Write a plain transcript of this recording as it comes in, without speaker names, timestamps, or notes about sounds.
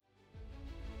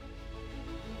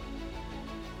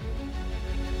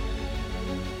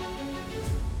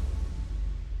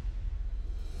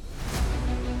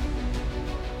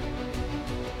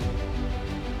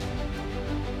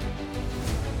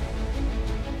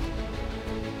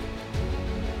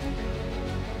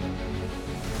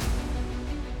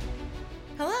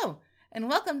and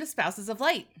welcome to Spouses of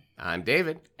Light. I'm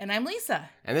David. And I'm Lisa.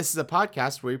 And this is a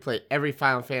podcast where we play every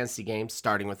Final Fantasy game,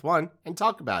 starting with one, and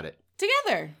talk about it.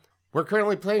 Together. We're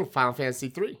currently playing Final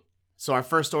Fantasy III. So our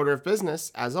first order of business,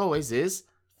 as always, is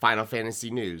Final Fantasy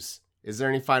news. Is there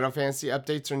any Final Fantasy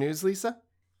updates or news, Lisa?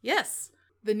 Yes.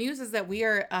 The news is that we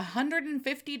are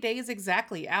 150 days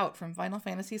exactly out from Final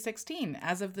Fantasy XVI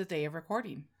as of the day of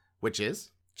recording. Which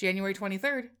is? January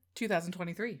 23rd,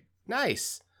 2023.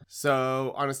 Nice.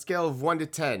 So, on a scale of 1 to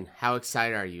 10, how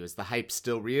excited are you? Is the hype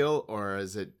still real, or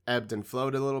is it ebbed and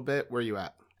flowed a little bit? Where are you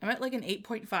at? I'm at like an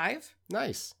 8.5.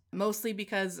 Nice. Mostly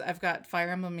because I've got Fire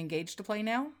Emblem Engage to play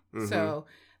now. Mm-hmm. So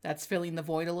that's filling the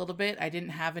void a little bit. I didn't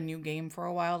have a new game for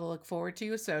a while to look forward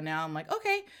to. So now I'm like,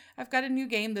 okay, I've got a new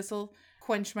game. This will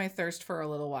quench my thirst for a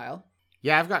little while.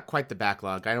 Yeah, I've got quite the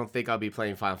backlog. I don't think I'll be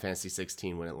playing Final Fantasy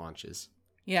 16 when it launches.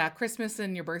 Yeah, Christmas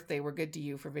and your birthday were good to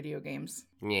you for video games.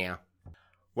 Yeah.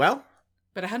 Well,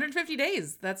 but 150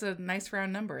 days, that's a nice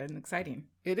round number and exciting.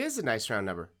 It is a nice round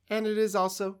number, and it is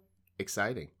also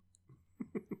exciting.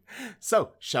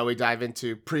 So, shall we dive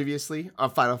into previously on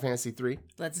Final Fantasy III?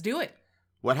 Let's do it.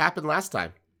 What happened last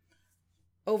time?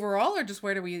 Overall, or just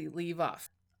where do we leave off?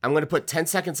 I'm going to put 10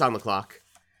 seconds on the clock.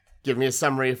 Give me a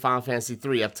summary of Final Fantasy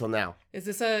III up till now. Is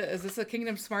this a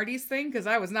Kingdom Smarties thing? Because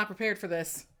I was not prepared for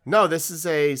this. No, this is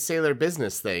a Sailor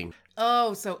business thing.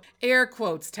 Oh, so air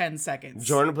quotes 10 seconds.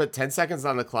 Jordan put 10 seconds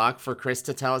on the clock for Chris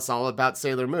to tell us all about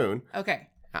Sailor Moon. Okay.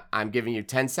 I'm giving you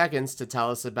 10 seconds to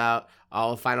tell us about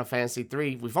all of Final Fantasy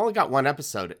III. We've only got one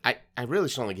episode. I really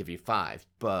should only give you 5,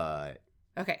 but...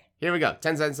 Okay. Here we go.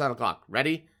 10 seconds on the clock.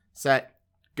 Ready, set,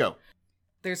 go.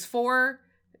 There's 4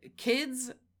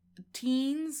 kids,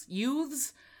 teens,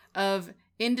 youths of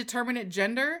indeterminate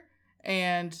gender,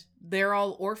 and they're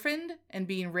all orphaned and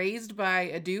being raised by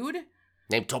a dude.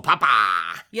 Named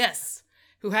Topapa. Yes.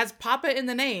 Who has Papa in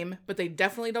the name, but they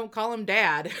definitely don't call him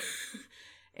Dad.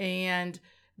 And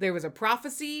there was a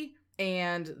prophecy,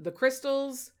 and the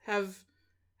crystals have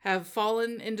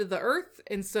fallen into the earth,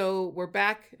 and so we're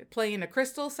back playing a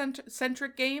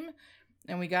crystal-centric game,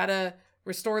 and we gotta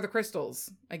restore the crystals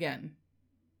again.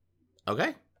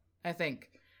 Okay. I think.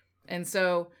 And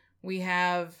so we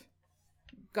have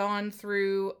gone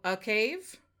through a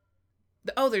cave.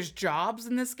 Oh, there's jobs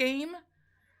in this game.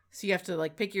 So you have to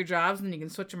like pick your jobs and you can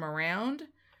switch them around.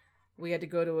 We had to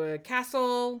go to a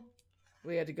castle.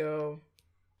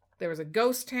 There was a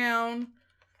ghost town.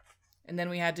 And then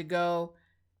we had to go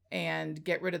and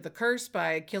get rid of the curse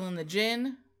by killing the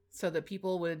djinn so that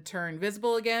people would turn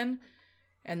visible again.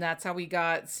 And that's how we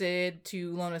got Sid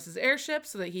to loan us his airship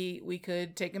so that we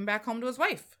could take him back home to his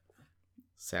wife.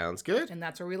 Sounds good. And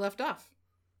that's where we left off.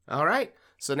 All right.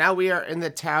 So now we are in the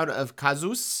town of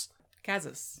Kazus.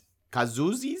 Kazus.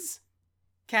 Kazuzis?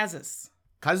 Kazus.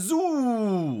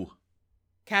 Kazoo.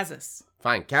 Kazus.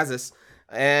 Fine, Kazus.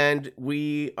 And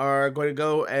we are going to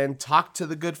go and talk to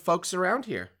the good folks around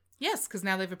here. Yes, because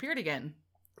now they've appeared again.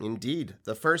 Indeed.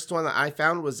 The first one that I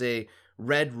found was a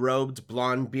red-robed,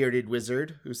 blonde-bearded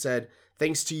wizard who said,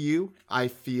 "Thanks to you, I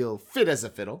feel fit as a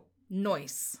fiddle."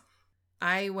 Nice.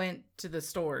 I went to the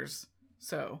stores,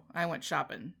 so I went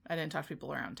shopping. I didn't talk to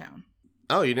people around town.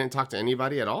 Oh, you didn't talk to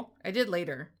anybody at all? I did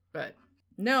later, but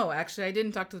no, actually, I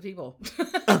didn't talk to the people.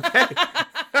 Okay.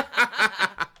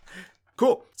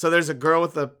 Cool. So there's a girl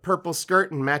with a purple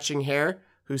skirt and matching hair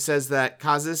who says that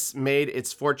Kazus made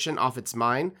its fortune off its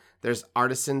mine. There's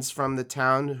artisans from the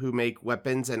town who make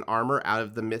weapons and armor out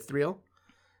of the mithril.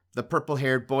 The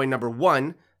purple-haired boy number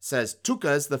 1 says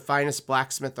Tuka's the finest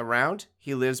blacksmith around.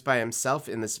 He lives by himself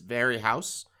in this very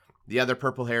house. The other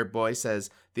purple-haired boy says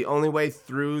the only way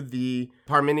through the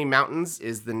Parmini Mountains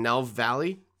is the Nelv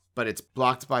Valley, but it's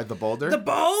blocked by the boulder. The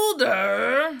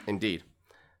boulder! Indeed.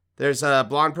 There's a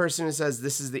blonde person who says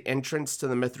this is the entrance to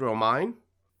the mithril mine.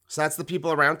 So that's the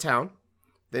people around town.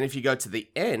 Then if you go to the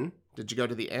inn, did you go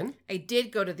to the inn? I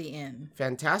did go to the inn.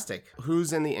 Fantastic.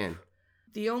 Who's in the inn?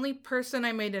 The only person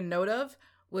I made a note of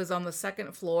was on the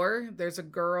second floor. There's a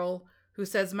girl who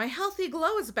says, "My healthy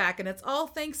glow is back and it's all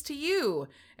thanks to you."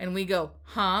 And we go,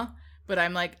 huh? But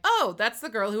I'm like, oh, that's the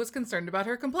girl who was concerned about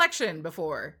her complexion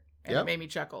before. And It made me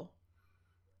chuckle.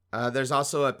 There's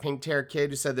also a pink-haired kid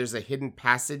who said there's a hidden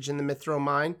passage in the mithril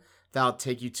mine that'll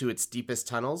take you to its deepest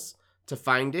tunnels. To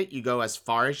find it, you go as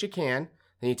far as you can.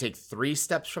 Then you take 3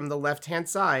 steps from the left-hand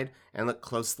side and look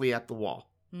closely at the wall.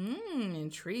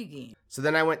 Intriguing. So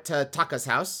then I went to Taka's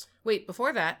house. Wait,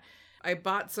 before that, I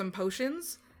bought some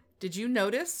potions. Did you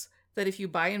notice that if you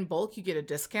buy in bulk, you get a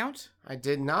discount? I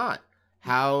did not.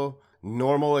 How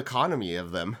normal economy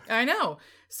of them. I know.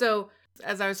 So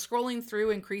as I was scrolling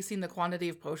through increasing the quantity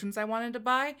of potions I wanted to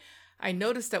buy, I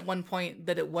noticed at one point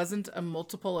that it wasn't a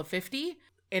multiple of 50,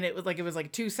 and it was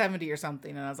like 270 or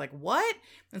something, and I was like, what?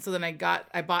 And so then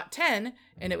I bought 10,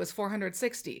 and it was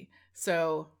 460.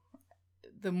 So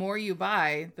the more you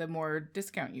buy, the more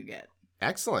discount you get.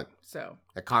 Excellent. So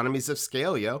economies of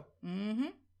scale, yo. Mm-hmm.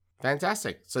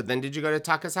 Fantastic. So then did you go to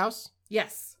Taka's house?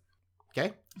 Yes.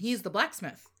 Okay. He's the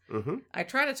blacksmith. Mm-hmm. I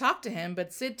try to talk to him,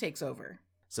 but Sid takes over.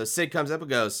 So Sid comes up and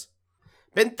goes,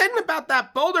 been thinking about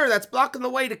that boulder that's blocking the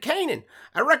way to Canaan.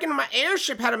 I reckon my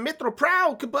airship had a mithril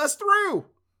prow could bust through.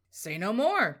 Say no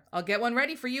more. I'll get one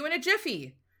ready for you in a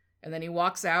jiffy. And then he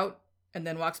walks out and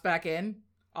then walks back in.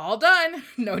 All done.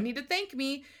 No need to thank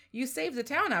me. You saved the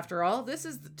town after all. This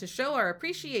is to show our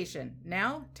appreciation.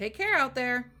 Now, take care out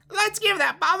there. Let's give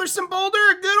that bothersome boulder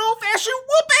a good old-fashioned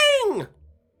whooping!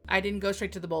 I didn't go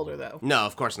straight to the boulder, though. No,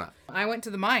 of course not. I went to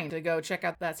the mine to go check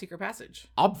out that secret passage.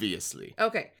 Obviously.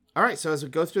 Okay. All right, so as we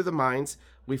go through the mines,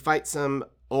 we fight some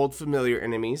old familiar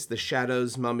enemies, the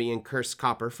Shadows, Mummy, and Cursed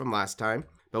Copper from last time.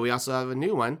 But we also have a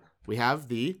new one. We have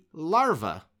the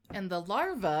larva. And the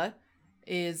larva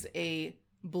is a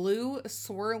blue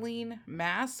swirling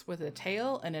mass with a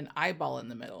tail and an eyeball in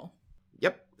the middle.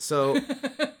 Yep. So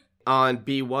on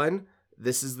B1,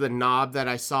 this is the knob that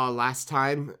I saw last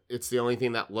time. It's the only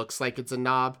thing that looks like it's a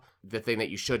knob, the thing that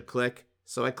you should click.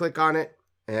 So I click on it,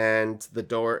 and the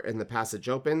door in the passage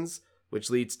opens, which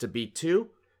leads to B2.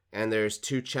 And there's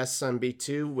 2 chests on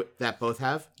B2 that both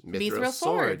have mithril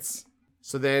swords.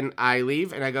 So then I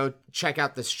leave and I go check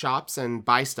out the shops and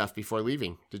buy stuff before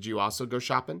leaving. Did you also go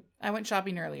shopping? I went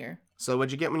shopping earlier. So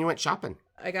what'd you get when you went shopping?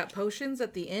 I got potions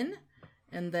at the inn,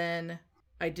 and then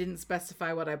I didn't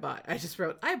specify what I bought. I just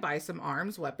wrote, I buy some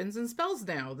arms, weapons, and spells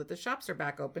now that the shops are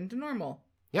back open to normal.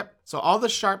 Yep. So all the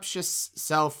shops just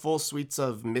sell full suites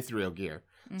of mithril gear.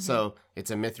 Mm-hmm. So it's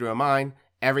a mithril mine.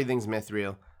 Everything's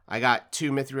mithril. I got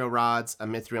 2 mithril rods, a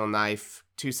mithril knife,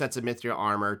 2 sets of mithril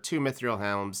armor, 2 mithril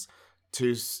helms,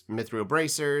 2 mithril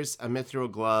bracers, a mithril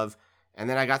glove, and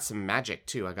then I got some magic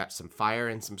too. I got some fire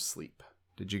and some sleep.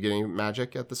 Did you get any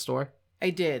magic at the store? I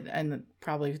did, and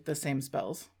probably the same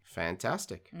spells.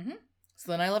 Fantastic. Mm-hmm.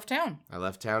 So then I left town. I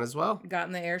left town as well. Got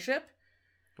in the airship.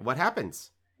 What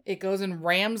happens? It goes and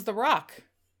rams the rock.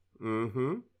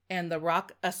 Mm-hmm. And the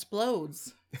rock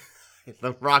explodes.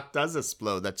 The rock does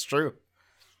explode. That's true.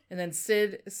 And then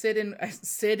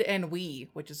Sid and we,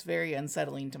 which is very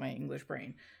unsettling to my English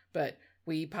brain, but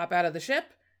we pop out of the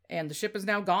ship, and the ship is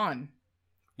now gone.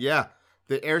 Yeah,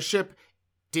 the airship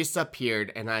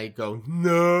disappeared, and I go,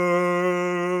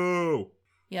 no!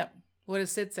 Yep. What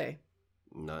does Sid say?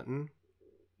 Nothing.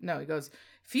 No, he goes,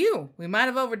 phew, we might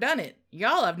have overdone it.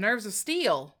 Y'all have nerves of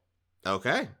steel.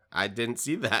 Okay, I didn't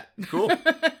see that. Cool.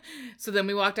 So then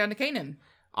we walk down to Canaan.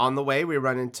 On the way, we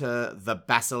run into the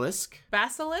basilisk.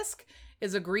 Basilisk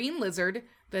is a green lizard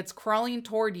that's crawling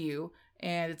toward you,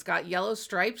 and it's got yellow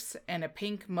stripes and a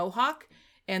pink mohawk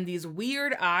and these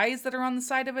weird eyes that are on the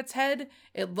side of its head.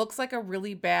 It looks like a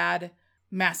really bad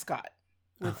mascot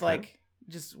with like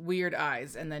just weird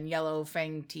eyes and then yellow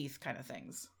fang teeth kind of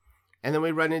things. And then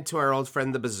we run into our old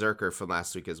friend the Berserker from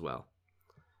last week as well.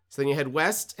 So then you head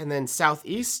west and then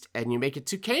southeast and you make it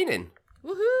to Canaan.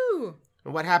 Woohoo!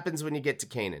 And what happens when you get to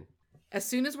Canaan? As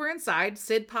soon as we're inside,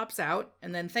 Sid pops out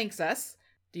and then thanks us.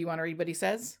 Do you want to read what he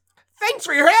says? Thanks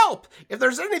for your help. If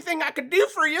there's anything I could do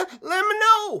for you, let me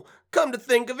know. Come to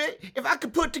think of it, if I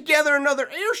could put together another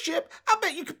airship, I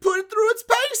bet you could put it through its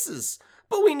paces.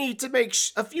 But we need to make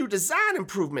a few design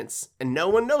improvements, and no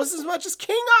one knows as much as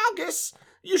King August.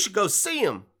 You should go see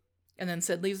him. And then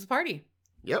Sid leaves the party.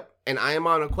 Yep, and I am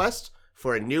on a quest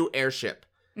for a new airship.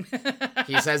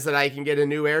 He says that I can get a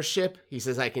new airship. He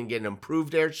says I can get an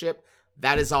improved airship.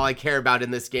 That is all I care about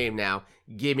in this game now.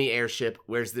 Give me airship.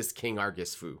 Where's this King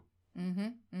Argus foo?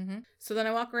 So then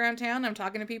I walk around town. I'm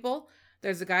talking to people.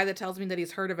 There's a guy that tells me that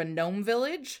he's heard of a gnome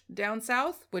village down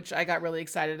south, which I got really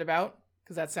excited about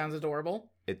because that sounds adorable.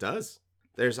 It does.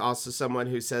 There's also someone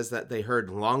who says that they heard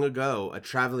long ago a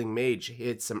traveling mage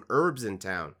hid some herbs in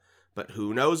town, but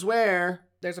who knows where.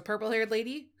 There's a purple-haired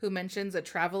lady who mentions a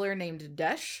traveler named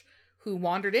Desh who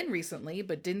wandered in recently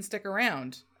but didn't stick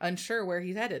around, unsure where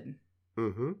he's headed.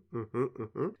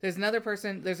 There's another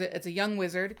person, it's a young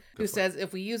wizard who says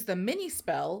if we use the mini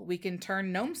spell, we can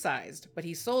turn gnome-sized, but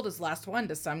he sold his last one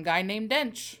to some guy named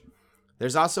Dench.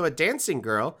 There's also a dancing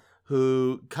girl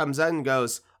who comes in and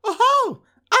goes, "Oh,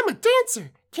 I'm a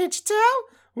dancer. Can't you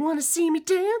tell? Want to see me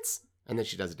dance?" And then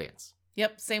she does a dance.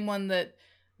 Yep, same one that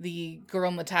the girl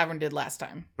in the tavern did last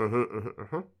time.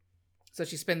 So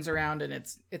she spins around and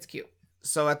it's cute.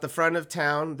 So at the front of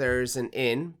town, there's an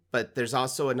inn, but there's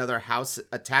also another house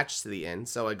attached to the inn.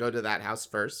 So I go to that house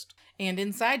first. And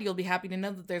inside, you'll be happy to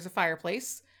know that there's a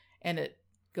fireplace, and it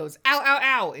goes ow, ow,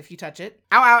 ow if you touch it.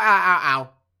 Ow, ow, ow, ow,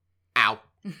 ow,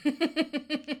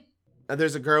 ow.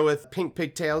 There's a girl with pink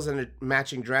pigtails and a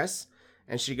matching dress,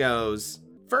 and she goes,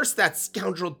 "First that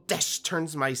scoundrel Desh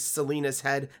turns my Selena's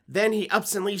head, then he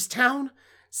ups and leaves town.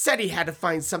 Said he had to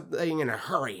find something in a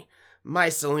hurry. My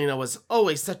Selena was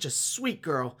always such a sweet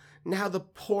girl. Now the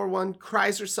poor one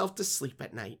cries herself to sleep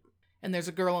at night." And there's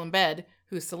a girl in bed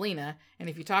who's Selena, and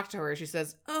if you talk to her, she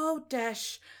says, "Oh,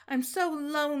 Desh, I'm so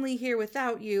lonely here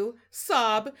without you.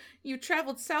 Sob, you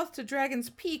traveled south to Dragon's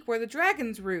Peak where the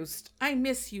dragons roost. I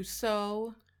miss you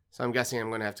so." So I'm guessing I'm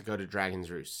going to have to go to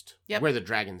Dragon's Roost. Yep. Where the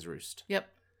dragons roost. Yep,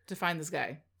 to find this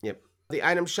guy. Yep. The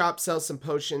item shop sells some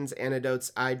potions,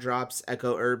 antidotes, eye drops,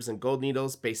 echo herbs, and gold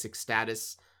needles, basic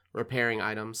status, repairing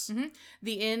items. Mm-hmm.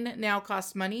 The inn now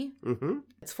costs money. Mm-hmm.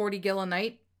 It's 40 gil a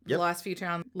night. Yep. The last few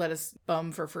towns let us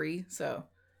bum for free, so.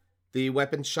 The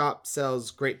weapon shop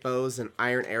sells great bows and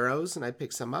iron arrows, and I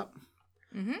pick some up.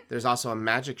 Mm-hmm. There's also a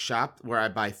magic shop where I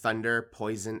buy thunder,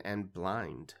 poison, and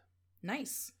blind.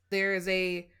 Nice. There is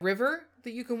a river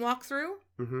that you can walk through.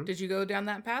 Mm-hmm. Did you go down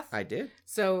that path? I did.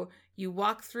 So you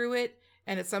walk through it,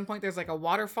 and at some point there's like a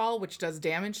waterfall which does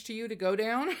damage to you to go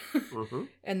down. Mm-hmm.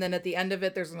 And then at the end of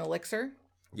it, there's an elixir.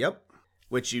 Yep.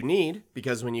 Which you need,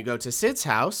 because when you go to Sid's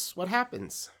house, what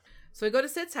happens? So we go to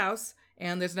Sid's house,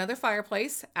 and there's another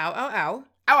fireplace. Ow, ow, ow.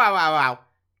 Ow, ow, ow, ow.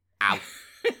 Ow.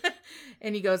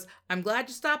 And he goes, "I'm glad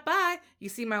you stopped by. You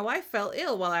see, my wife fell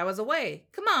ill while I was away.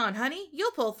 Come on, honey,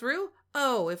 you'll pull through.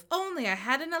 Oh, if only I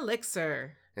had an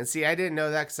elixir." And see, I didn't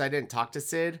know that because I didn't talk to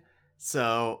Sid.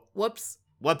 So, Whoops.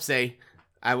 whoopsie.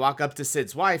 I walk up to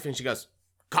Sid's wife, and she goes,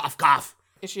 "Cough, cough."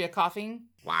 Is she a coughing?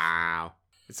 Wow.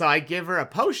 So I give her a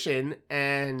potion,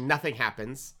 and nothing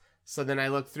happens. So then I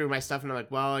look through my stuff, and I'm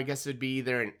like, well, I guess it'd be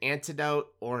either an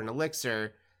antidote or an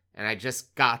elixir. And I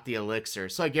just got the elixir.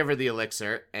 So I give her the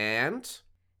elixir, and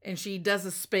she does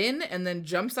a spin and then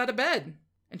jumps out of bed.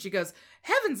 And she goes,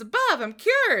 "Heavens above, I'm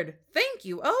cured. Thank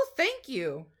you. Oh, thank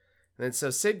you." And then so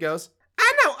Sid goes,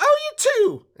 "I know, oh, you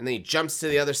too." And then he jumps to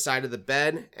the other side of the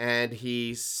bed, and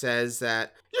he says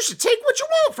that you should take what you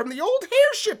want from the old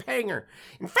airship hanger.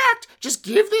 In fact, just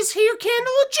give this here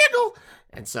candle a jiggle.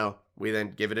 And so we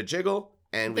then give it a jiggle,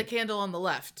 and the candle on the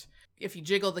left. If you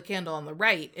jiggle the candle on the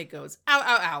right, it goes ow,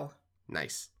 ow, ow.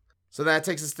 Nice. So that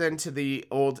takes us then to the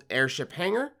old airship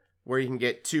hangar, where you can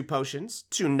get 2 potions,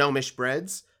 2 gnomish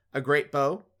breads, a great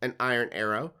bow, an iron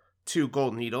arrow, 2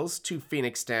 gold needles, 2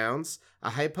 phoenix downs,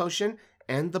 a high potion,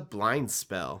 and the blind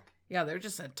spell. Yeah, there's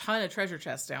just a ton of treasure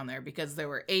chests down there because there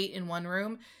were 8 in one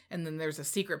room, and then there's a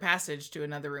secret passage to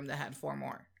another room that had 4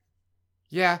 more.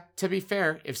 Yeah, to be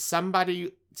fair, if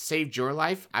somebody saved your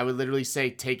life, I would literally say,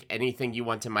 take anything you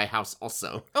want in my house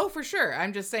also. Oh, for sure.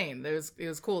 I'm just saying, it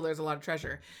was cool. There's a lot of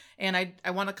treasure. And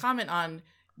I want to comment on,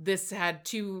 this had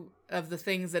 2 of the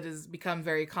things that has become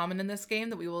very common in this game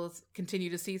that we will continue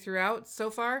to see throughout so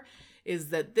far, is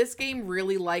that this game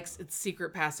really likes its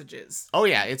secret passages. Oh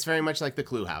yeah, it's very much like the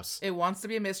Clue House. It wants to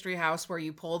be a mystery house where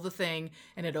you pull the thing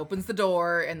and it opens the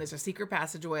door and there's a secret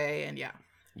passageway, and yeah.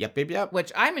 Yep, yep, yep.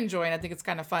 Which I'm enjoying. I think it's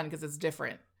kind of fun because it's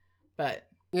different. But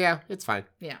yeah, it's fine.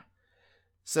 Yeah.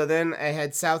 So then I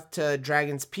head south to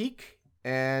Dragon's Peak,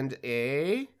 and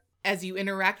as you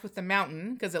interact with the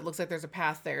mountain, because it looks like there's a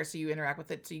path there, so you interact with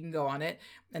it so you can go on it,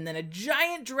 and then a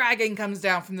giant dragon comes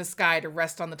down from the sky to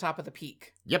rest on the top of the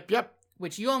peak. Yep, yep.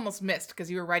 Which you almost missed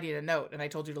because you were writing a note and I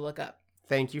told you to look up.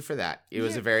 Thank you for that. It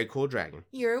was a very cool dragon.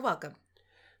 You're welcome.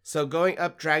 So going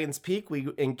up Dragon's Peak, we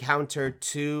encounter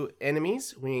 2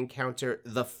 enemies. We encounter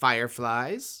the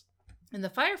fireflies. And the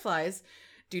fireflies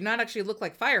do not actually look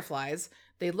like fireflies.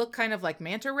 They look kind of like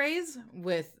manta rays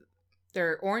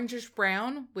they're orangish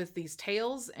brown with these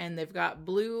tails, and they've got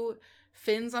blue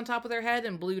fins on top of their head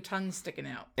and blue tongues sticking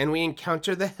out. And we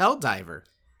encounter the Helldiver.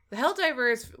 The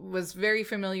Helldiver was very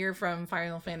familiar from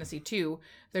Final Fantasy II.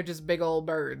 They're just big old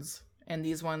birds. And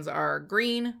these ones are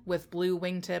green with blue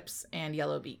wingtips and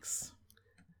yellow beaks.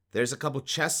 There's a couple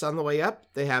chests on the way up.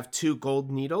 They have 2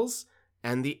 gold needles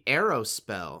and the arrow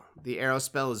spell. The arrow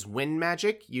spell is wind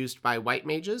magic used by white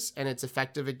mages, and it's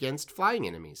effective against flying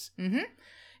enemies. Mm-hmm.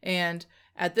 And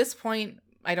at this point,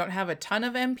 I don't have a ton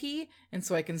of MP, and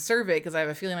so I conserve it because I have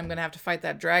a feeling I'm going to have to fight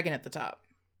that dragon at the top.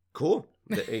 Cool.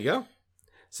 There you go.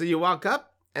 So you walk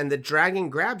up, and the dragon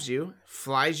grabs you,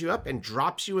 flies you up, and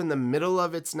drops you in the middle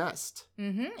of its nest.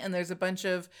 Mm-hmm. And there's a bunch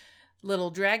of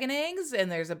little dragon eggs,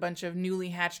 and there's a bunch of newly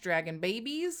hatched dragon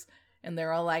babies, and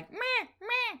they're all like, meh,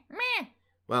 meh, meh.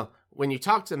 Well, when you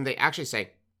talk to them, they actually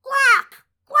say, quack,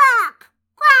 quack.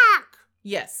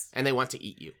 Yes. And they want to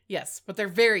eat you. Yes, but they're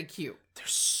very cute. They're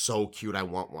so cute, I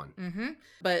want one. Mm-hmm.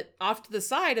 But off to the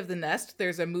side of the nest,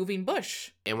 there's a moving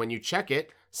bush. And when you check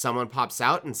it, someone pops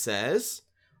out and says,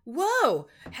 Whoa!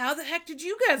 How the heck did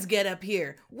you guys get up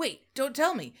here? Wait, don't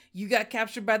tell me. You got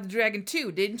captured by the dragon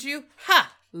too, didn't you?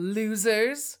 Ha!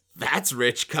 Losers! "That's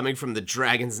rich coming from the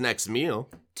dragon's next meal."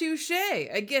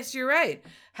 Touché, I guess you're right.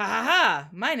 Ha ha ha!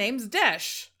 My name's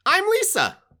Desh. "I'm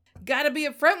Lisa." Gotta be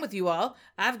upfront with you all.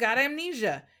 I've got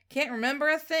amnesia. Can't remember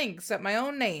a thing except my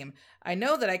own name. I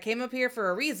know that I came up here for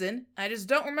a reason. I just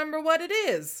don't remember what it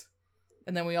is.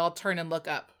 And then we all turn and look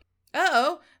up.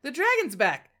 Uh-oh, the dragon's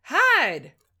back.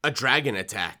 Hide! A dragon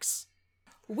attacks.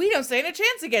 We don't stand a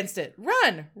chance against it.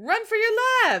 Run! Run for your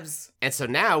lives! And so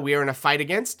now we are in a fight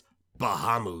against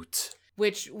Bahamut.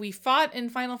 Which we fought in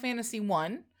Final Fantasy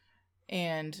 1,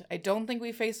 and I don't think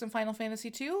we faced in Final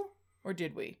Fantasy 2, or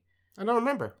did we? I don't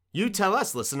remember. You tell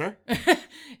us, listener.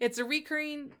 It's a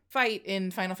recurring fight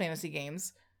in Final Fantasy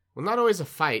games. Well, not always a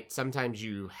fight. Sometimes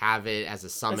you have it as a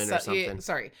summon or something.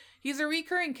 He's a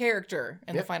recurring character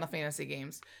in the Final Fantasy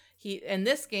games. In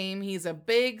this game, he's a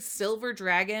big silver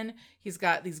dragon. He's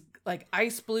got these like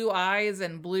ice blue eyes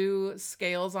and blue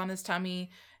scales on his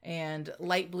tummy and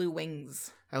light blue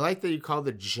wings. I like that you call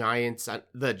the giant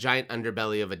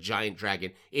underbelly of a giant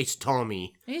dragon. It's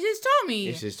Tommy. He's just Tommy.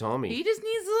 It's just Tommy. He just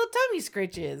needs little tummy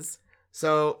scritches.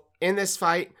 So in this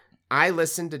fight, I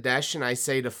listen to Desh and I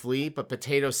say to flee, but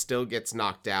Potato still gets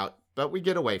knocked out. But we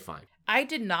get away fine. I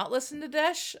did not listen to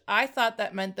Desh. I thought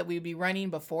that meant that we'd be running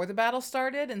before the battle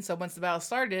started. And so once the battle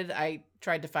started, I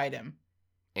tried to fight him.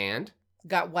 And?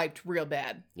 Got wiped real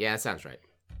bad. Yeah, that sounds right.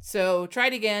 So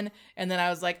tried again, and then I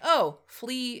was like, "Oh,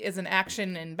 flee is an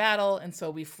action in battle," and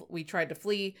so we tried to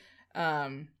flee.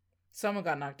 Someone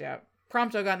got knocked out.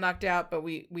 Prompto got knocked out, but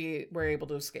we were able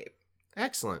to escape.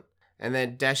 Excellent. And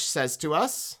then Desh says to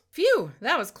us, "Phew,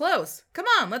 that was close. Come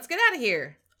on, let's get out of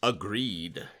here."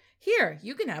 "Agreed." "Here,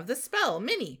 you can have this spell,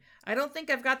 Mini. I don't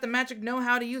think I've got the magic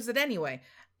know-how to use it anyway.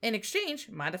 In exchange,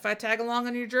 mind if I tag along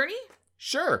on your journey?"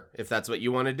 "Sure, if that's what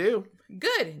you want to do."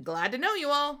 "Good. Glad to know you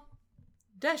all."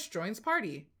 Desh joins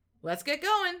party. Let's get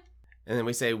going. And then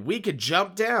we say, "We could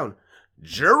jump down.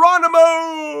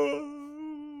 Geronimo!"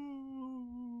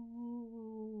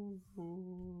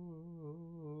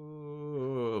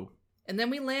 And then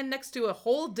we land next to a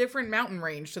whole different mountain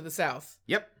range to the south.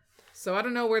 Yep. So I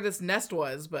don't know where this nest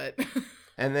was, but...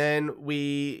 And then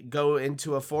we go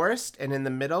into a forest, and in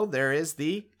the middle there is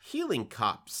the healing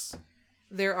copse.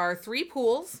 There are 3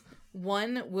 pools.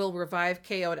 One will revive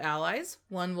KO'd allies,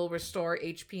 one will restore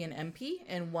HP and MP,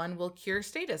 and one will cure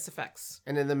status effects.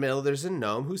 And in the middle there's a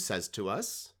gnome who says to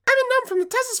us, "I'm a gnome from the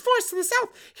Tessa's Forest to the south,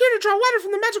 here to draw water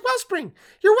from the magic wellspring.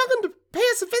 You're welcome to pay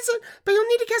us a visit, but you'll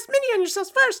need to cast Mini on yourselves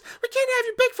first. We can't have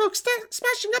you big folks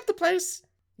smashing up the place."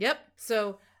 Yep,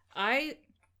 so I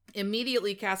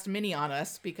immediately cast Mini on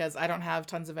us because I don't have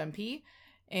tons of MP,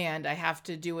 and I have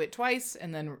to do it twice,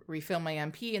 and then refill my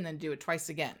MP, and then do it twice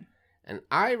again. And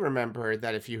I remember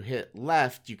that if you hit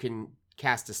left, you can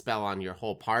cast a spell on your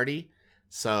whole party.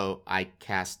 So I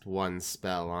cast one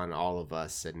spell on all of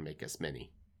us and make us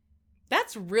Mini.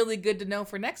 That's really good to know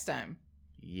for next time.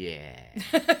 Yeah.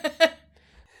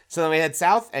 So then we head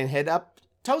south and head up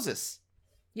Tosis.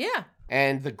 Yeah.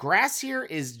 And the grass here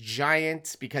is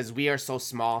giant because we are so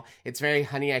small. It's very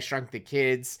Honey, I Shrunk the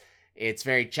Kids. It's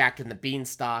very Jack and the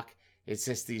Beanstalk. It's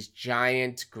just these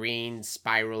giant green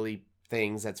spirally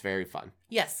things that's very fun.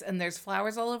 Yes, and there's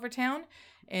flowers all over town,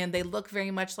 and they look very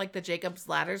much like the Jacob's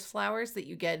Ladders flowers that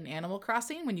you get in Animal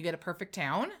Crossing when you get a perfect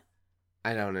town.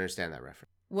 I don't understand that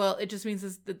reference. Well, it just means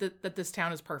that this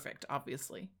town is perfect,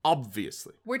 obviously.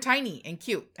 Obviously. We're tiny and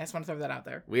cute. I just want to throw that out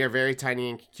there. We are very tiny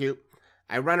and cute.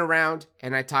 I run around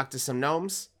and I talk to some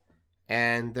gnomes,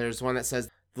 and there's one that says,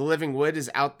 "The living wood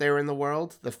is out there in the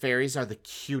world. The fairies are the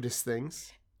cutest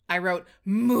things." I wrote,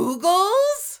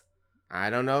 "Moogles?" I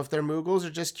don't know if they're Moogles or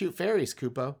just cute fairies,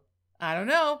 Kupo. I don't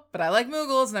know, but I like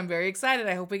Moogles, and I'm very excited.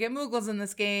 I hope we get Moogles in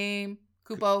this game.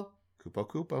 Kupo.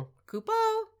 Kupo.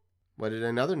 Kupo. What did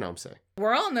another gnome say?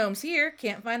 "We're all gnomes here.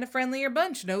 Can't find a friendlier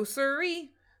bunch. No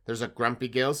siree." There's a Grumpy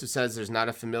Gills who says there's not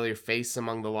a familiar face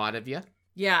among the lot of you.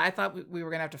 Yeah, I thought we were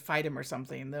going to have to fight him or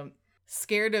something.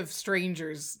 Scared of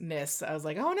strangersness. I was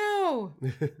like, oh no.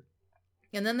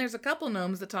 And then there's a couple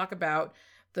gnomes that talk about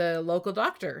the local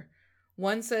doctor.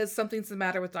 One says something's the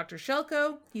matter with Dr.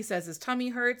 Shelko. He says his tummy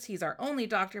hurts. He's our only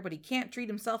doctor, but he can't treat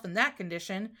himself in that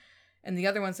condition. And the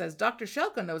other one says Dr.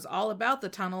 Shelko knows all about the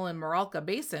tunnel in Maralka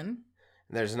Basin.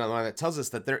 And there's another one that tells us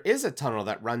that there is a tunnel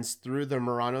that runs through the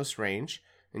Muranos Range,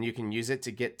 and you can use it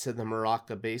to get to the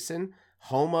Maralka Basin,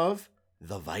 home of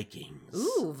the Vikings.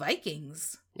 Ooh,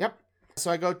 Vikings. Yep.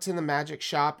 So I go to the magic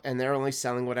shop, and they're only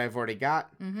selling what I've already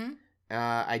got. Mm-hmm.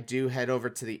 I do head over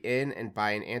to the inn and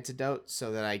buy an antidote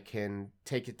so that I can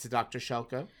take it to Dr.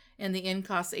 Shelko. And the inn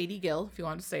costs 80 gil if you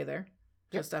want to stay there.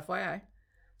 Yep. Just FYI.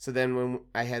 So then when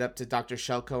I head up to Dr.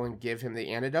 Shelko and give him the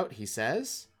antidote, he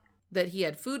says that he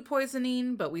had food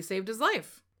poisoning, but we saved his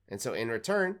life. And so in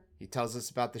return, he tells us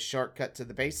about the shortcut to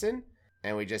the basin,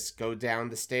 and we just go down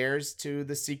the stairs to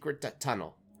the secret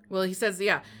tunnel. Well, he says,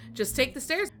 yeah, just take the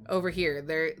stairs over here.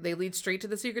 They lead straight to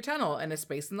the secret tunnel, and a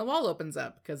space in the wall opens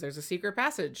up because there's a secret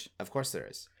passage. Of course there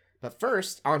is. But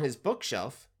first, on his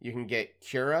bookshelf, you can get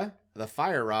Cura, the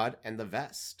fire rod, and the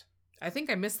vest. I think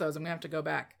I missed those. I'm going to have to go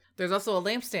back. There's also a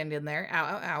lampstand in there. Ow,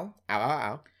 ow, ow. Ow,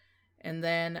 ow, ow. And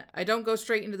then I don't go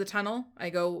straight into the tunnel. I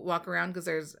go walk around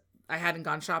because I hadn't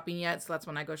gone shopping yet, so that's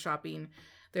when I go shopping.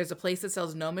 There's a place that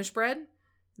sells gnomish bread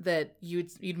that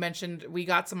you'd mentioned. We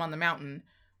got some on the mountain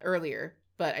earlier,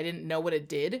 but I didn't know what it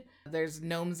did. There's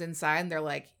gnomes inside, and they're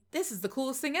like, this is the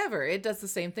coolest thing ever. It does the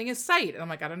same thing as sight. And I'm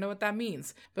like, I don't know what that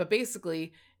means. But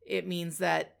basically, it means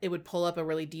that it would pull up a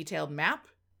really detailed map,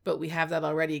 but we have that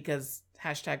already because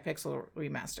 #Pixel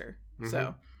Remaster. Mm-hmm.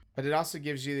 So... But it also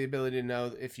gives you the ability to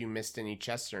know if you missed any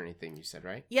chests or anything, you said,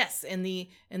 right? Yes, in the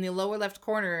lower left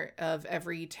corner of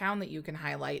every town that you can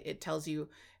highlight, it tells you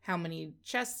how many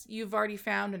chests you've already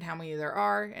found and how many there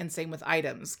are, and same with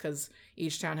items, because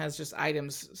each town has just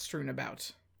items strewn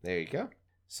about. There you go.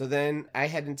 So then I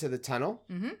head into the tunnel,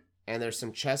 and there's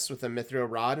some chests with a mithril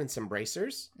rod and some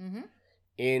bracers. Mm-hmm.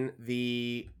 In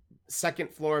the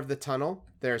second floor of the tunnel,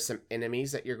 there are some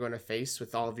enemies that you're going to face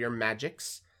with all of your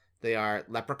magics. They are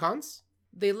leprechauns.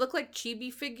 They look like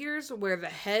chibi figures where the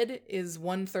head is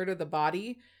 1/3 of the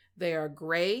body. They are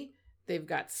gray. They've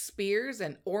got spears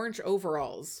and orange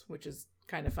overalls, which is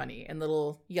kind of funny, and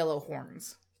little yellow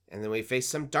horns. And then we face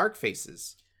some dark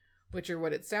faces. Which are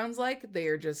what it sounds like. They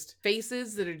are just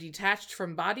faces that are detached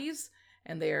from bodies,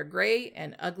 and they are gray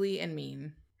and ugly and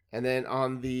mean. And then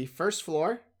on the first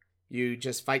floor, you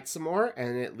just fight some more,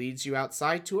 and it leads you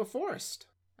outside to a forest.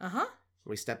 Uh-huh.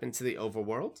 We step into the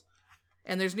overworld.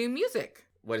 And there's new music.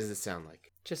 What does it sound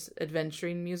like? Just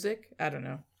adventuring music? I don't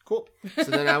know. Cool.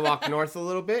 So then I walk north a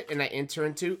little bit, and I enter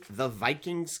into the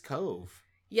Viking's Cove.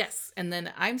 Yes, and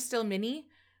then I'm still mini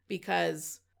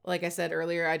because, like I said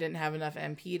earlier, I didn't have enough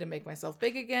MP to make myself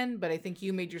big again, but I think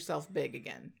you made yourself big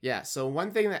again. Yeah, so one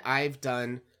thing that I've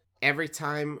done every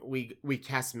time we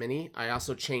cast mini, I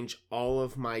also change all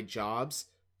of my jobs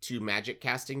to magic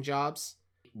casting jobs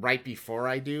right before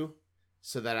I do,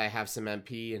 so that I have some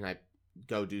MP and I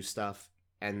go do stuff,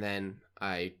 and then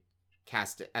I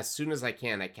cast it as soon as I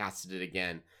can. I casted it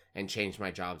again and changed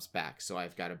my jobs back, so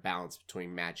I've got a balance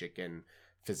between magic and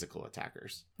physical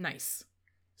attackers. Nice.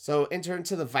 So enter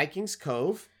into the Viking's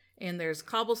Cove, and there's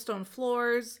cobblestone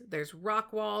floors, there's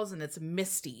rock walls, and it's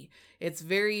misty. It's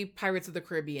very Pirates of the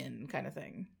Caribbean kind of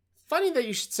thing. Funny that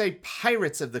you should say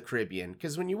Pirates of the Caribbean,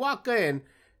 because when you walk in,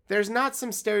 there's not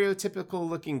some stereotypical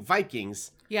looking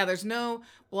Vikings. Yeah, there's no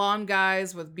blonde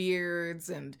guys with beards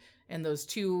and those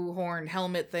 2-horned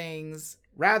helmet things.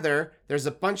 Rather, there's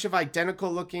a bunch of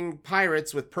identical looking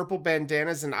pirates with purple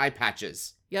bandanas and eye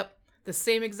patches. Yep, the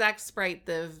same exact sprite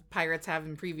the pirates have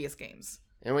in previous games.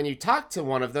 And when you talk to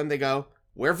one of them, they go,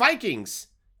 "We're Vikings."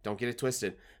 Don't get it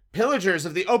twisted. Pillagers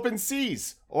of the open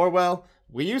seas. Or, well,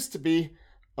 we used to be.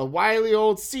 A wily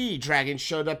old sea dragon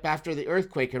showed up after the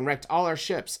earthquake and wrecked all our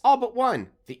ships. All but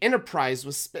one. The Enterprise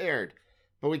was spared.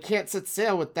 But we can't set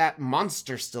sail with that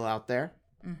monster still out there.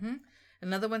 Mm-hmm.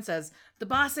 Another one says, the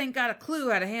boss ain't got a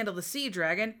clue how to handle the sea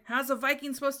dragon. How's a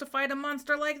Viking supposed to fight a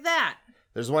monster like that?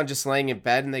 There's one just laying in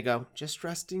bed and they go, "Just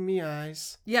resting me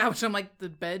eyes." Yeah, which I'm like, the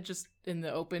bed just in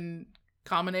the open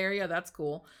common area? That's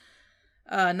cool.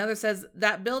 Another says,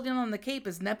 that building on the Cape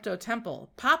is Nepto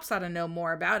Temple. Pops ought to know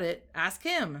more about it. Ask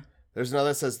him. There's another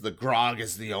that says, "The grog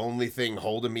is the only thing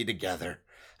holding me together.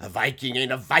 A Viking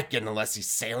ain't a Viking unless he's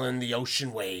sailing the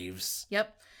ocean waves."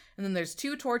 Yep. And then there's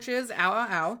 2 torches. Ow, ow,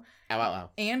 ow. Ow, ow, ow.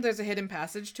 And there's a hidden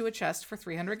passage to a chest for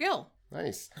 300 gil.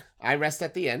 Nice. I rest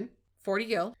at the inn. 40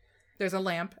 gil. There's a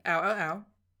lamp. Ow, ow, ow.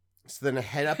 So then I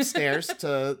head upstairs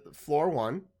to floor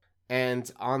 1.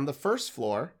 And on the first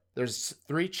floor, there's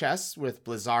 3 chests with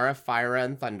Blizzara, Fyra,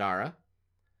 and Thundara.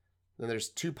 Then there's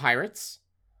 2 pirates.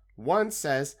 One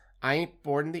says, "I ain't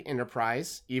boarding the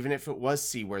Enterprise, even if it was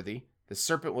seaworthy. The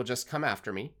serpent will just come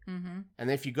after me." Mm-hmm. And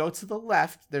if you go to the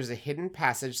left, there's a hidden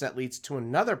passage that leads to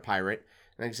another pirate.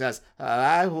 And he says,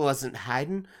 "I wasn't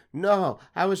hiding. No,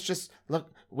 I was just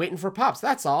waiting for Pops,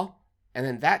 that's all." And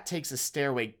then that takes a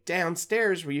stairway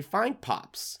downstairs where you find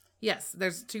Pops. Yes,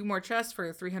 there's 2 more chests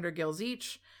for 300 gils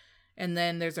each. And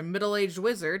then there's a middle-aged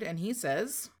wizard, and he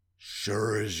says,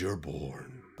 Sure as you're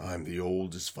born, I'm the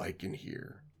oldest Viking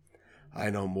here. I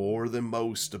know more than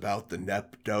most about the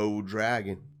Nepto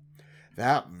dragon.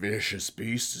 That vicious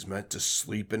beast is meant to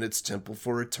sleep in its temple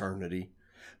for eternity.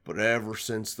 But ever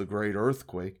since the great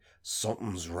earthquake,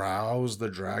 something's roused the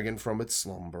dragon from its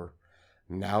slumber.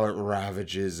 Now it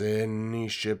ravages any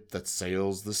ship that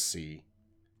sails the sea.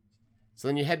 So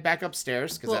then you head back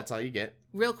upstairs, because that's all you get.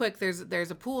 Real quick,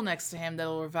 there's a pool next to him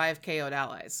that'll revive KO'd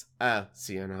allies. Oh,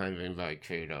 see, I don't have invite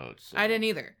KO'd. So. I didn't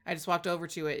either. I just walked over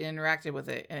to it and interacted with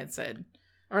it, and it said,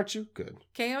 "Aren't you good?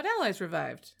 KO'd allies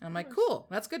revived." I'm like, cool,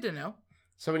 that's good to know.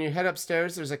 So when you head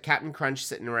upstairs, there's a Captain Crunch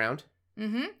sitting around.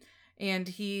 Mm-hmm. And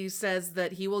he says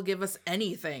that he will give us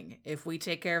anything if we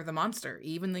take care of the monster,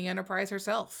 even the Enterprise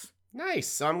herself. Nice.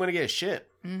 So I'm going to get a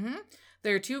ship. Mm-hmm.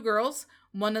 There are two girls.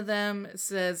 One of them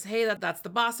says, hey, that's the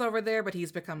boss over there, but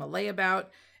he's become a layabout.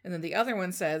 And then the other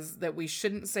one says that we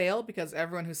shouldn't sail because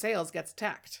everyone who sails gets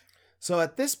attacked. So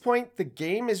at this point, the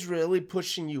game is really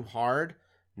pushing you hard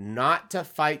not to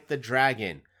fight the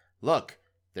dragon. Look,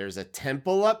 there's a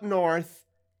temple up north.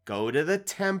 Go to the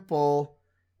temple.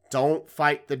 Don't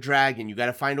fight the dragon. You got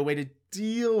to find a way to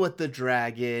deal with the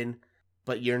dragon,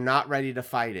 but you're not ready to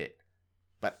fight it.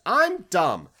 But I'm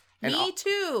dumb. Me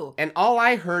too. And all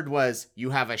I heard was, you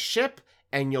have a ship,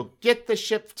 and you'll get the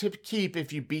ship to keep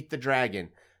if you beat the dragon.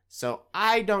 So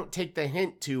I don't take the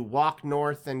hint to walk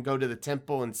north and go to the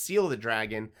temple and seal the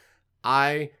dragon.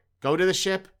 I go to the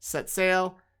ship, set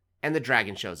sail, and the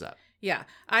dragon shows up. Yeah,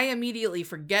 I immediately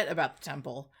forget about the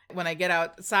temple. When I get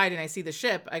outside and I see the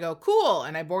ship, I go, cool,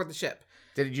 and I board the ship.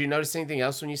 Did you notice anything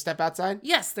else when you step outside?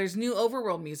 Yes, there's new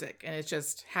overworld music, and it's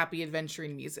just happy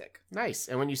adventuring music. Nice.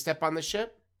 And when you step on the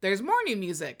ship? There's more new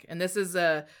music, and this is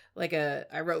I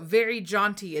wrote very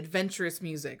jaunty, adventurous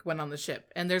music when on the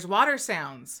ship. And there's water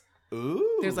sounds.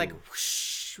 Ooh. There's like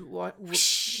whoosh,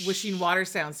 whooshing water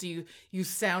sounds, so you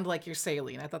sound like you're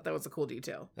sailing. I thought that was a cool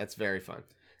detail. That's very fun.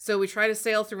 So we try to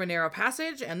sail through a narrow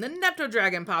passage, and the Nepto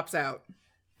dragon pops out.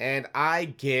 And I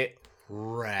get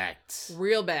wrecked.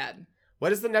 Real bad. What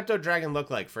does the Nepto dragon look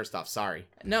like, first off? Sorry.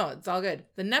 No, it's all good.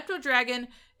 The Nepto dragon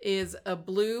is a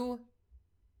blue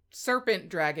serpent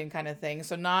dragon kind of thing.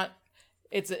 So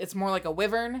it's more like a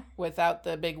wyvern without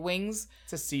the big wings.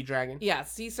 It's a sea dragon. Yeah,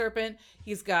 sea serpent.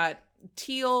 He's got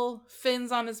teal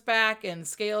fins on his back and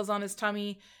scales on his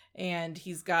tummy. And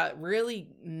he's got really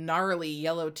gnarly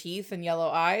yellow teeth and yellow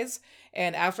eyes.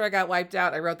 And after I got wiped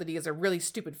out, I wrote that he has a really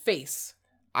stupid face.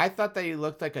 I thought that he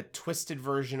looked like a twisted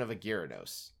version of a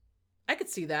Gyarados. I could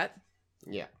see that.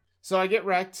 Yeah. So I get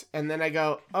wrecked, and then I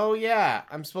go, oh yeah,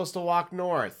 I'm supposed to walk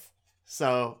north.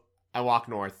 So I walk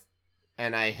north,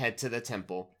 and I head to the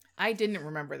temple. I didn't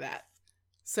remember that.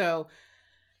 So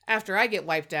after I get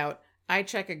wiped out, I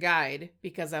check a guide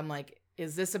because I'm like,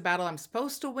 is this a battle I'm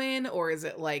supposed to win? Or is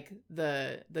it like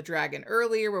the dragon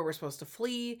earlier where we're supposed to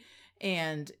flee?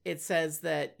 And it says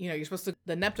that, you're supposed to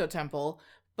the Nepto temple,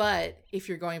 but if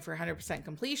you're going for 100%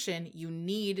 completion, you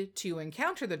need to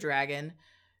encounter the dragon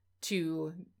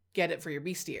to get it for your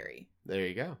bestiary. There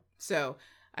you go. So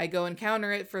I go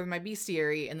encounter it for my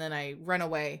bestiary, and then I run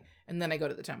away, and then I go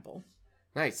to the temple.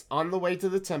 Nice. On the way to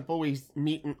the temple, we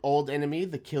meet an old enemy,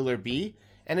 the killer bee,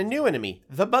 and a new enemy,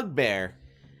 the bugbear.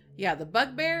 Yeah, the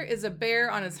bugbear is a bear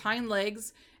on his hind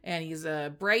legs, and he's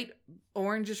a bright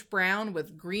orangish brown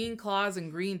with green claws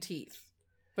and green teeth,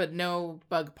 but no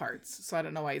bug parts. So I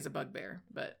don't know why he's a bugbear,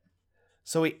 but...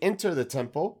 So we enter the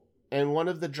temple, and one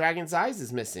of the dragon's eyes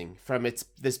is missing from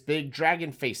this big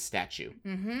dragon face statue.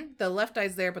 Mm-hmm. The left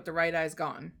eye's there, but the right eye's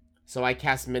gone. So I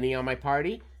cast Mini on my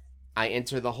party. I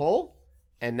enter the hole,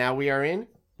 and now we are in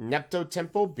Nepto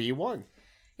Temple B1.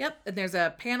 Yep, and there's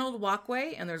a paneled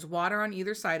walkway, and there's water on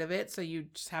either side of it, so you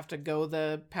just have to go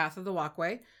the path of the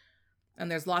walkway.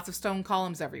 And there's lots of stone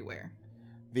columns everywhere.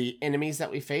 The enemies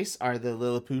that we face are the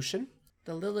Lilliputian.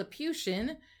 The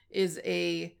Lilliputian is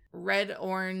a red,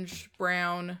 orange,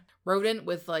 brown rodent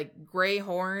with like gray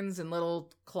horns and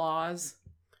little claws.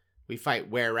 We fight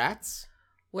were-rats.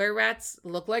 Were-rats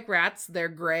look like rats. They're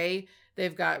gray.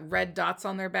 They've got red dots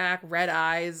on their back, red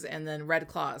eyes, and then red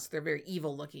claws. They're very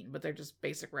evil looking, but they're just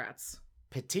basic rats.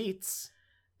 Petites.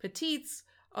 Petites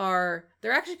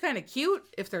they're actually kind of cute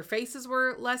if their faces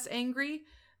were less angry.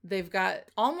 They've got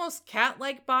almost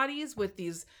cat-like bodies with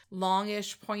these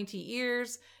longish pointy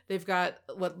ears. They've got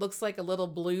what looks like a little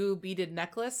blue beaded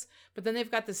necklace, but then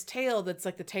they've got this tail that's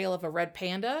like the tail of a red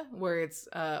panda where it's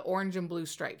orange and blue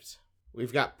striped.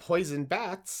 We've got poison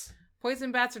bats.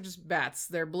 Poison bats are just bats.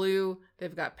 They're blue.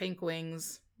 They've got pink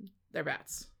wings. They're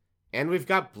bats. And we've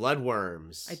got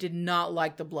bloodworms. I did not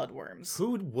like the bloodworms.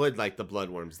 Who would like the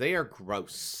bloodworms? They are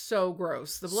gross. So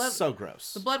gross. So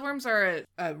gross. The bloodworms are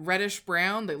a reddish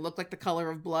brown. They look like the color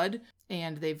of blood.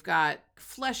 And they've got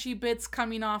fleshy bits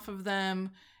coming off of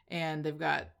them. And they've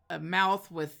got a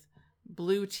mouth with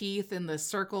blue teeth in the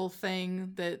circle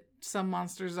thing that some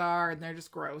monsters are. And they're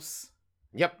just gross.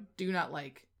 Yep. Do not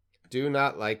like. Do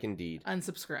not like indeed.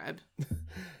 Unsubscribe.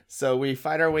 So we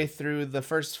fight our way through the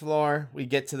first floor. We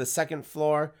get to the second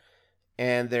floor.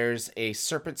 And there's a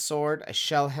serpent sword, a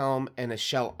shell helm, and a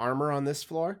shell armor on this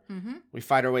floor. Mm-hmm. We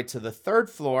fight our way to the third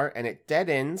floor, and it dead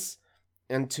ends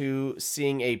into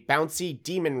seeing a bouncy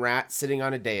demon rat sitting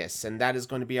on a dais. And that is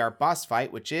going to be our boss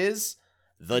fight, which is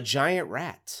the giant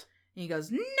rat. And he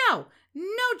goes, no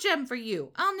gem for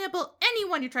you. I'll nibble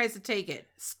anyone who tries to take it.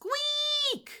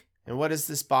 Squeak! And what does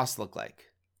this boss look like?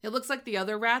 It looks like the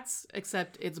other rats,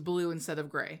 except it's blue instead of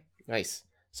gray. Nice.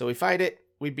 So we fight it,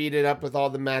 we beat it up with all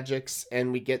the magics,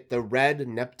 and we get the red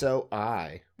Nepto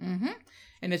eye. Mm-hmm.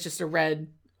 And it's just a red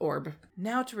orb.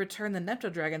 Now to return the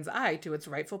Nepto Dragon's eye to its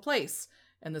rightful place.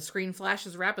 And the screen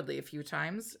flashes rapidly a few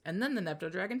times, and then the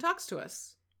Nepto Dragon talks to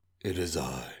us. It is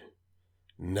I,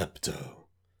 Nepto,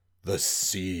 the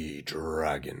Sea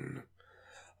Dragon.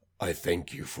 I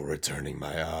thank you for returning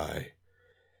my eye.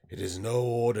 It is no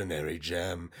ordinary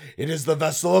gem. It is the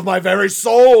vessel of my very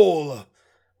soul.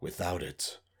 Without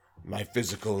it, my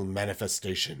physical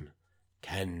manifestation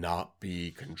cannot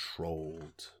be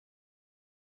controlled.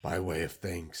 By way of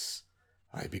thanks,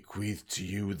 I bequeath to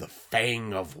you the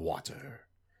Fang of Water.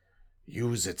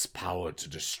 Use its power to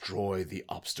destroy the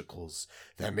obstacles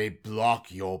that may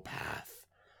block your path.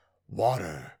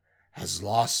 Water has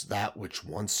lost that which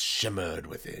once shimmered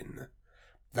within.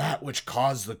 That which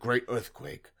caused the great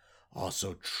earthquake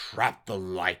also trapped the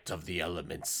light of the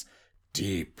elements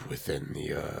deep within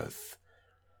the earth.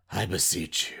 I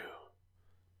beseech you,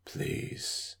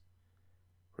 please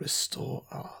restore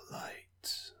our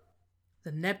light.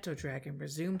 The Nepto Dragon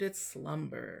resumed its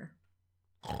slumber.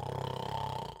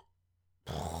 Oh,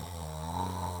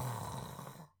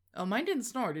 mine didn't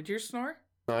snore. Did yours snore?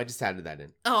 No, I just added that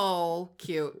in. Oh,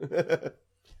 cute.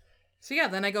 So yeah,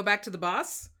 then I go back to the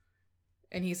boss.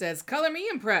 And he says, color me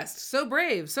impressed. So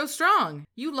brave, so strong.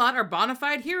 You lot are bona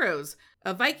fide heroes.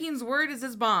 A Viking's word is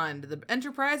his bond. The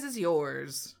enterprise is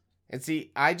yours. And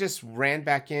see, I just ran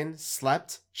back in,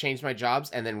 slept, changed my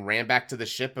jobs, and then ran back to the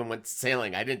ship and went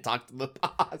sailing. I didn't talk to the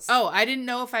boss. Oh, I didn't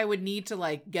know if I would need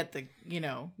to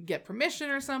get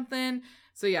permission or something.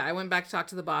 So yeah, I went back to talk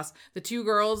to the boss. The two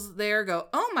girls there go,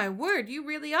 oh my word, you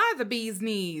really are the bee's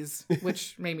knees,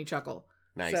 which made me chuckle.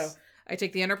 Nice. So I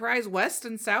take the Enterprise west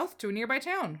and south to a nearby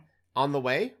town. On the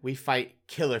way, we fight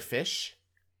killer fish,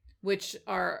 which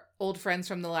are old friends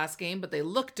from the last game, but they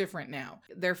look different now.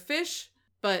 They're fish,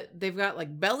 but they've got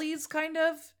like bellies kind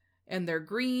of, and they're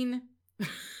green.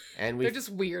 And they're just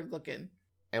weird looking.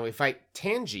 And we fight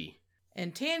Tangi.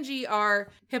 And Tangi are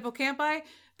hippocampi.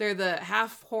 They're the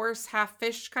half horse, half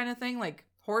fish kind of thing, like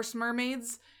horse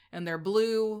mermaids. And they're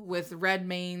blue with red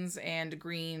manes and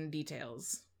green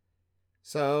details.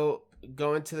 So,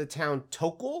 going to the town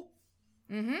Tokul.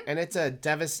 Mm-hmm. And it's a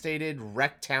devastated,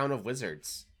 wrecked town of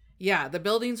wizards. Yeah, the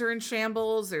buildings are in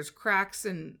shambles. There's cracks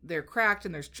and they're cracked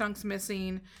and there's chunks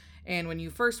missing. And when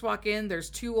you first walk in, there's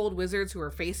two old wizards who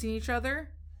are facing each other.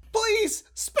 Please,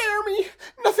 spare me.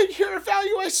 Nothing here of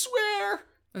value, I swear.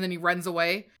 And then he runs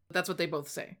away. That's what they both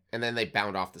say. And then they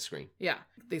bound off the screen. Yeah,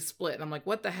 they split. And I'm like,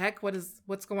 what the heck?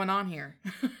 What's going on here?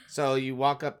 So you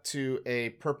walk up to a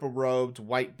purple-robed,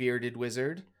 white-bearded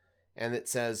wizard, and it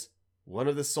says, one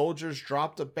of the soldiers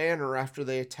dropped a banner after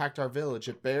they attacked our village.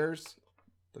 It bears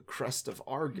the crest of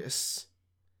Argus.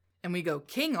 And we go,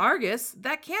 King Argus?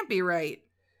 That can't be right.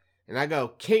 And I go,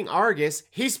 King Argus?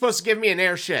 He's supposed to give me an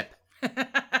airship.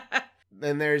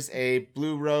 Then there's a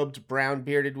blue-robed,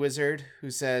 brown-bearded wizard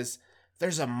who says,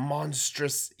 there's a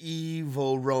monstrous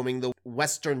evil roaming the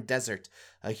western desert.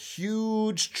 A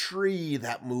huge tree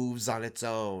that moves on its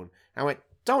own. I went,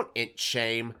 don't int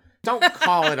shame. Don't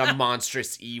call it a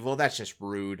monstrous evil. That's just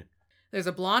rude. There's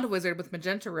a blonde wizard with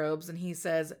magenta robes, and he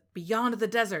says, beyond the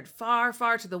desert, far,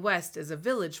 far to the west, is a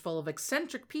village full of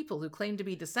eccentric people who claim to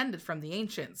be descended from the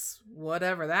ancients.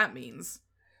 Whatever that means.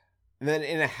 And then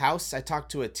in a house, I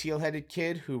talked to a teal-headed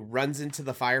kid who runs into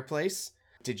the fireplace.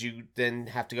 Did you then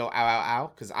have to go ow, ow,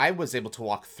 ow? Because I was able to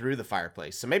walk through the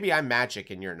fireplace. So maybe I'm magic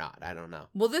and you're not. I don't know.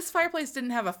 Well, this fireplace didn't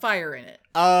have a fire in it.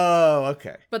 Oh,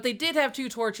 okay. But they did have two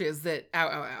torches that ow,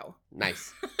 ow, ow.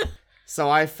 Nice. So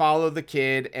I follow the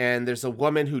kid, and there's a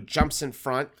woman who jumps in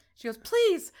front. She goes,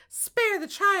 please, spare the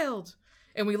child.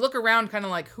 And we look around kind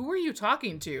of like, who are you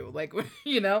talking to? Like,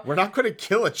 you know? We're not going to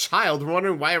kill a child. We're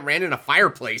wondering why it ran in a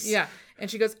fireplace. Yeah. And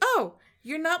she goes, oh,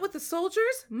 you're not with the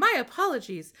soldiers? My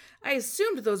apologies. I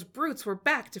assumed those brutes were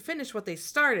back to finish what they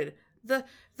started.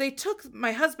 They took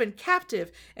my husband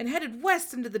captive and headed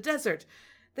west into the desert.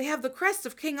 They have the crest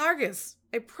of King Argus.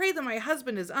 I pray that my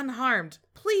husband is unharmed.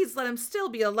 Please let him still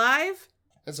be alive.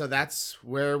 And so that's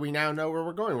where we now know where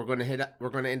we're going. We're going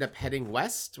to end up heading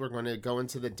west. We're going to go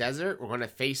into the desert. We're going to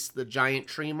face the giant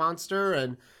tree monster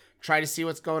and try to see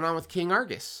what's going on with King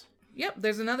Argus. Yep,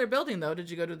 there's another building though. Did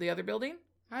you go to the other building?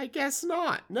 I guess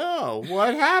not. No.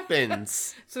 What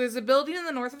happens? So there's a building in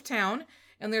the north of town,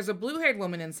 and there's a blue-haired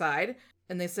woman inside,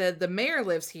 and they said the mayor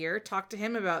lives here. Talk to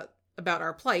him about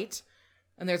our plight.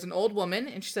 And there's an old woman,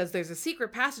 and she says there's a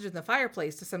secret passage in the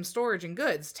fireplace to some storage and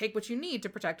goods. Take what you need to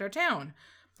protect our town.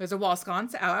 There's a wall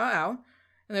sconce, ow, ow, ow.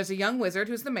 And there's a young wizard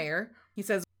who's the mayor. He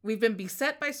says, we've been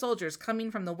beset by soldiers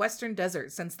coming from the western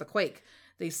desert since the quake.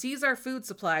 They seize our food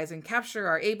supplies and capture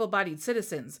our able-bodied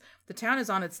citizens. The town is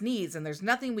on its knees, and there's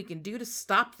nothing we can do to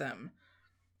stop them.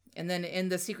 And then in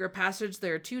the secret passage,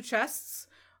 there are 2 chests.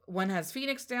 One has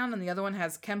Phoenix down, and the other one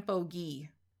has Kempo Gi.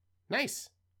 Nice.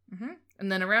 Mm-hmm.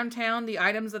 And then around town, the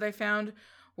items that I found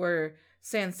were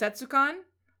Sansetsukan,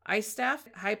 Ice Staff,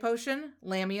 High Potion,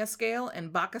 Lamia Scale,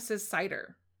 and Bacchus's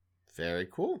Cider. Very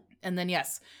cool. And then,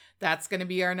 yes, that's going to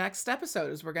be our next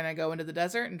episode, is we're going to go into the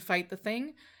desert and fight the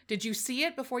thing. Did you see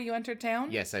it before you entered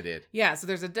town? Yes, I did. Yeah, so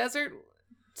there's a desert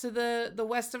to the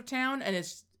west of town, and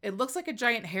it looks like a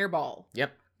giant hairball.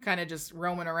 Yep. Kind of just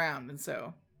roaming around, and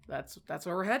so that's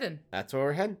where we're heading. That's where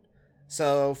we're heading.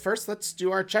 So first, let's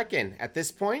do our check-in. At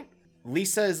this point,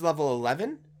 Lisa is level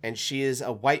 11, and she is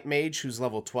a white mage who's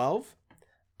level 12.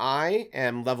 I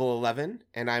am level 11,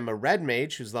 and I'm a red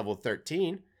mage who's level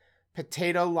 13.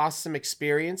 Potato lost some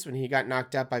experience when he got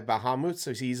knocked out by Bahamut,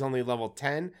 so he's only level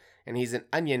 10, and he's an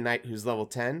onion knight who's level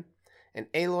 10.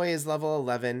 And Aloy is level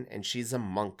 11, and she's a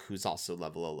monk who's also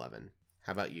level 11.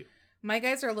 How about you? My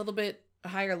guys are a little bit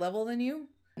higher level than you.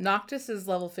 Noctis is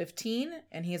level 15,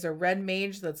 and he's a red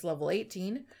mage that's level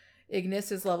 18.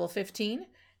 Ignis is level 15,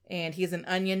 and he's an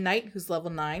onion knight who's level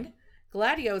 9.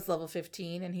 Gladio is level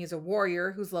 15, and he's a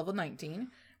warrior who's level 19.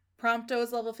 Prompto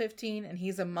is level 15, and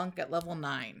he's a monk at level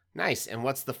 9. Nice. And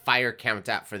what's the fire count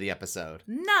at for the episode?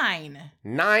 9.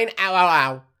 9. Ow, ow,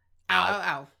 ow. Ow,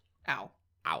 ow, ow.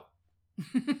 Ow.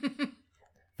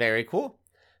 Very cool.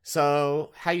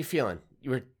 So, how you feeling?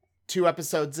 You were 2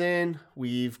 episodes in.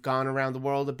 We've gone around the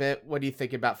world a bit. What do you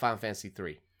think about Final Fantasy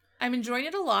 3? I'm enjoying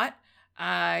it a lot.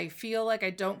 I feel like I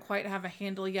don't quite have a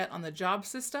handle yet on the job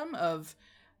system of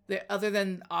other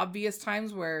than obvious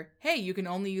times where, hey, you can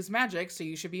only use magic, so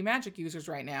you should be magic users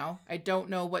right now. I don't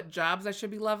know what jobs I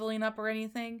should be leveling up or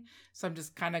anything, so I'm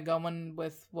just kind of going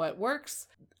with what works.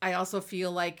 I also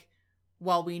feel like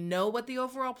while we know what the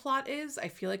overall plot is, I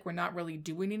feel like we're not really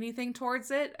doing anything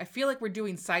towards it. I feel like we're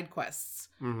doing side quests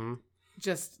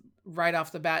just right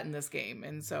off the bat in this game,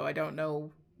 and so I don't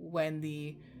know when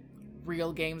the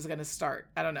real game's going to start.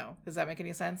 I don't know. Does that make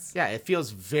any sense? Yeah, it feels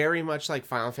very much like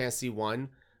Final Fantasy 1,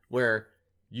 where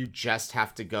you just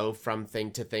have to go from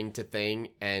thing to thing to thing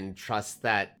and trust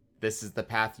that this is the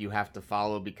path you have to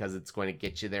follow because it's going to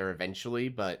get you there eventually.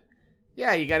 But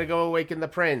yeah, you got to go awaken the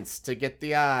prince to get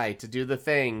the eye, to do the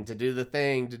thing, to do the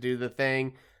thing, to do the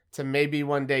thing, to maybe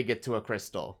one day get to a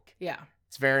crystal. Yeah.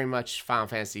 It's very much Final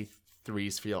Fantasy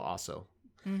 3's feel also.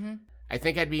 Mm-hmm. I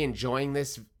think I'd be enjoying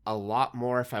this a lot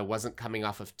more if I wasn't coming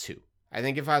off of 2. I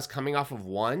think if I was coming off of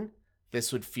 1,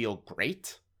 this would feel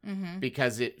great.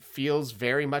 Because it feels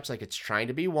very much like it's trying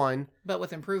to be 1. But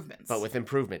with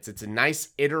improvements. It's a nice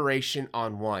iteration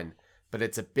on 1, but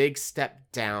it's a big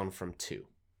step down from 2.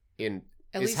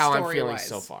 Is how I'm feeling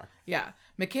so far. Yeah.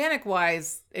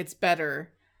 Mechanic-wise, it's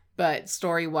better, but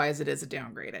story-wise, it is a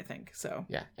downgrade, I think. So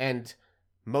yeah, and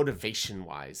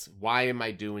motivation-wise, why am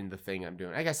I doing the thing I'm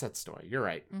doing? I guess that's story. You're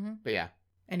right. But yeah.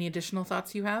 Any additional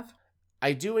thoughts you have?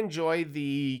 I do enjoy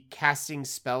the casting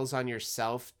spells on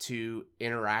yourself to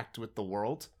interact with the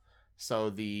world. So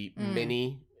the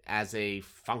mini as a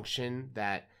function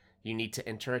that you need to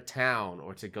enter a town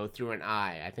or to go through an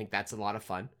eye. I think that's a lot of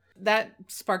fun. That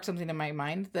sparked something in my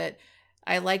mind that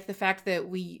I like the fact that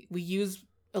we use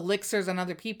elixirs on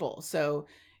other people. So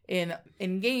in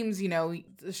games, you know,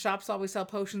 the shops always sell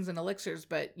potions and elixirs,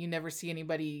 but you never see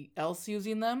anybody else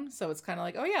using them. So it's kind of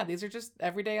like, oh yeah, these are just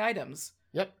everyday items.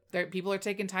 Yep. People are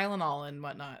taking Tylenol and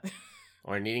whatnot.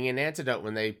 Or needing an antidote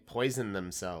when they poison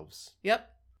themselves.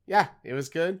 Yep. Yeah, it was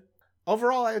good.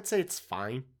 Overall, I would say it's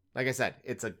fine. Like I said,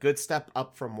 it's a good step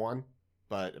up from 1,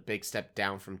 but a big step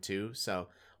down from 2. So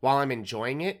while I'm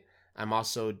enjoying it, I'm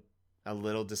also a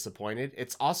little disappointed.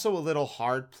 It's also a little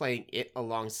hard playing it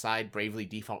alongside Bravely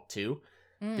Default 2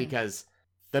 because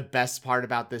the best part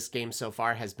about this game so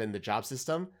far has been the job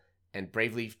system, and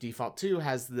Bravely Default 2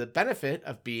 has the benefit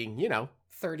of being,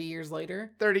 30 years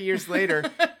later. 30 years later,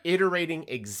 iterating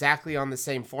exactly on the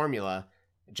same formula,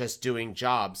 just doing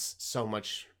jobs so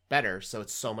much better, so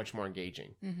it's so much more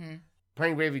engaging. Mm-hmm.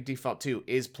 Playing Bravely Default 2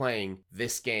 is playing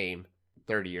this game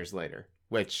 30 years later,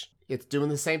 which it's doing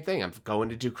the same thing. I'm going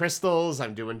to do crystals,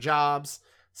 I'm doing jobs,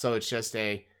 so it's just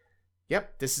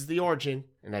yep, this is the origin,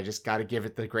 and I just got to give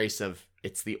it the grace of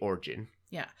it's the origin.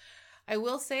 Yeah. I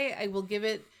will say I will give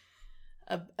it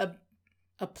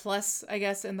a plus, I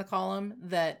guess, in the column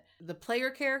that the player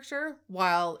character,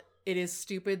 while it is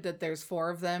stupid that there's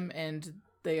 4 of them and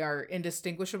they are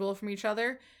indistinguishable from each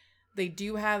other, they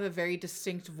do have a very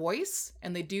distinct voice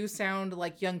and they do sound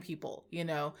like young people,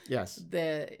 Yes.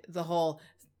 The whole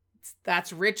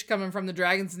that's rich coming from the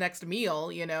dragon's next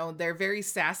meal, they're very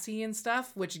sassy and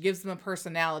stuff, which gives them a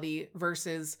personality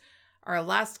versus our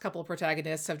last couple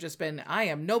protagonists have just been, I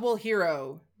am noble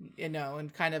hero,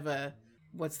 and kind of a,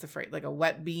 what's the phrase, like a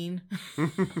wet bean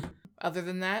other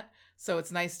than that. So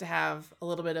it's nice to have a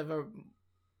little bit of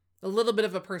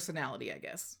a personality, I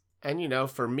guess. And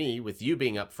for me, with you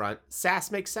being up front,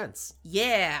 sass makes sense.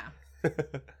 Yeah.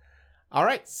 All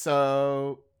right.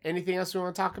 So anything else we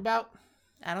want to talk about?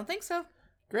 I don't think so.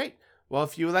 Great. Well,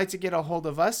 if you would like to get a hold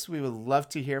of us, we would love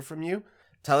to hear from you.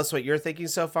 Tell us what you're thinking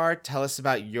so far. Tell us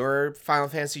about your Final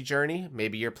Fantasy journey.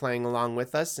 Maybe you're playing along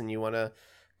with us and you want to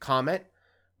comment.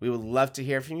 We would love to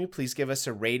hear from you. Please give us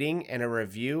a rating and a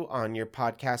review on your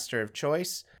podcaster of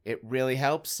choice. It really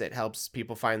helps. It helps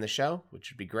people find the show,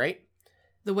 which would be great.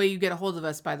 The way you get a hold of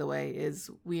us, by the way,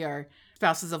 is we are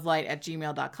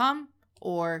spousesoflight@gmail.com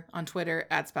or on Twitter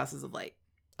 @spousesoflight.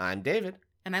 I'm David.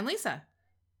 And I'm Lisa.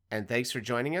 And thanks for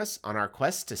joining us on our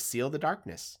quest to seal the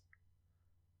darkness.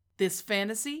 This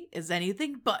fantasy is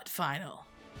anything but final.